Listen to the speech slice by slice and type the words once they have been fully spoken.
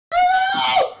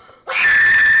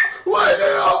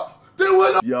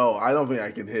Yo, I don't think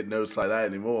I can hit notes like that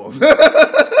anymore.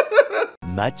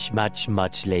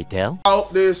 Much later.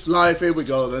 Out this life, here we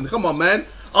go then. Come on, man.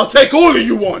 I'll take all of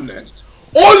you on then.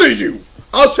 All of you.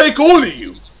 I'll take all of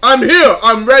you. I'm here.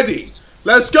 I'm ready.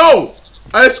 Let's go.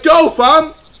 Let's go,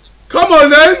 fam. Come on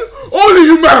then. All of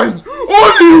you, man. All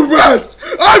of you, man.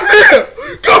 I'm here.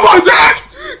 Come on then.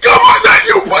 Come on then,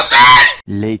 you pussy.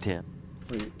 Later.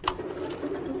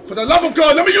 For the love of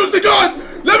God, let me use the gun.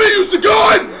 Let me use the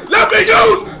gun. Let me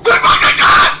use the fucking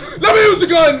gun. Let me use the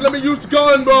gun. Let me use the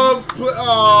gun, bro.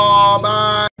 Oh,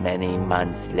 man. Many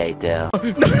months later. Have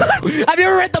you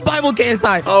ever read the Bible,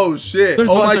 KSI? Oh, shit. There's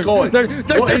Oh, my God.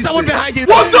 There's someone behind you.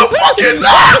 What the fuck is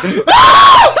that?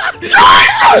 Ah!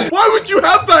 Jesus! Why would you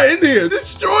have that in here?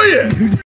 Destroy it.